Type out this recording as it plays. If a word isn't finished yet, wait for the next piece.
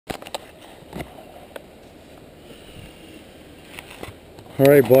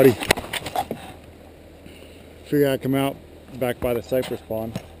Alright, buddy. Figured I'd come out back by the cypress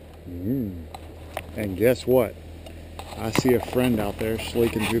pond. And guess what? I see a friend out there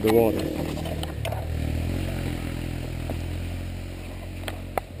slaking through the water.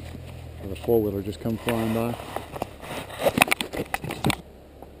 The four-wheeler just come flying by.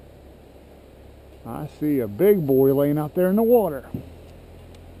 I see a big boy laying out there in the water.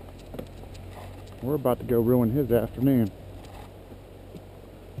 We're about to go ruin his afternoon.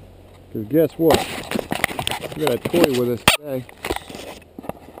 Because guess what? We got a toy with us today.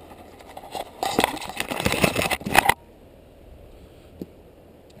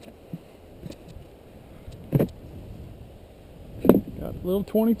 Got a little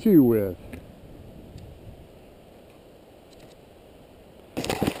 22 with.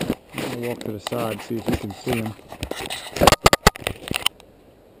 I'm going to walk to the side, see if you can see him.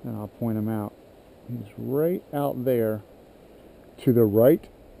 And I'll point him out. He's right out there to the right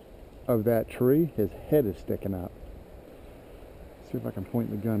of that tree. His head is sticking up. See if I can point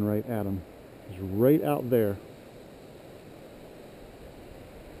the gun right at him. He's right out there.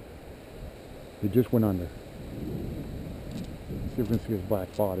 He just went under. See if we can see his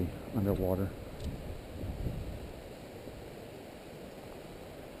black body underwater.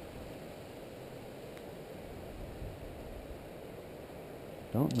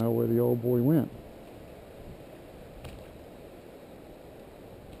 Don't know where the old boy went.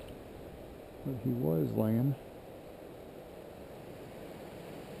 But he was laying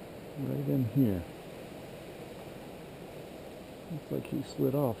right in here. Looks like he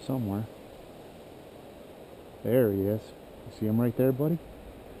slid off somewhere. There he is. You see him right there, buddy?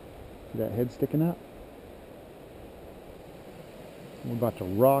 See that head sticking up? We're about to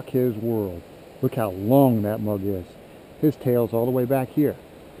rock his world. Look how long that mug is. His tail's all the way back here.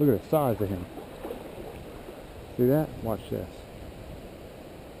 Look at the size of him. See that? Watch this.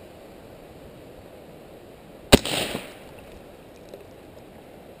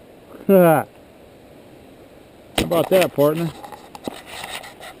 How about that, partner?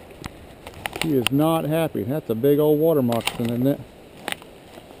 He is not happy. That's a big old water moccasin, isn't it?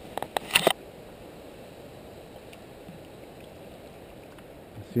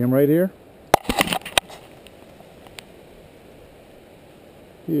 See him right here?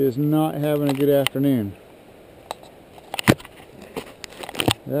 He is not having a good afternoon.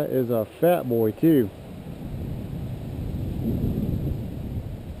 That is a fat boy too.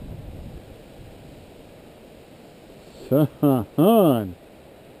 Son.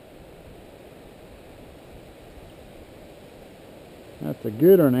 That's a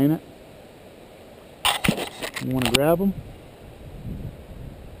good one, ain't it? You want to grab him?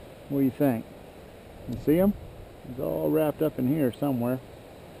 What do you think? You see him? He's all wrapped up in here somewhere.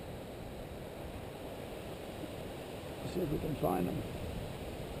 Let's see if we can find him.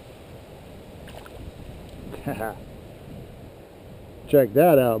 Check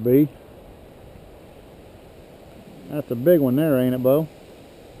that out, B. That's a big one there, ain't it, Bo?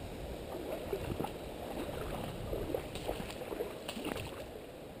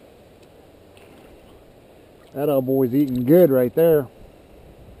 That old boy's eating good right there.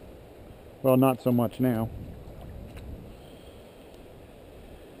 Well, not so much now.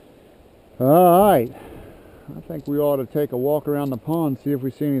 Alright. I think we ought to take a walk around the pond, see if we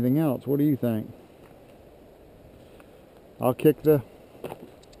see anything else. What do you think? I'll kick the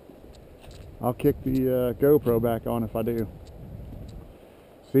GoPro back on if I do.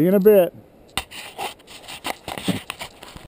 See you in a bit.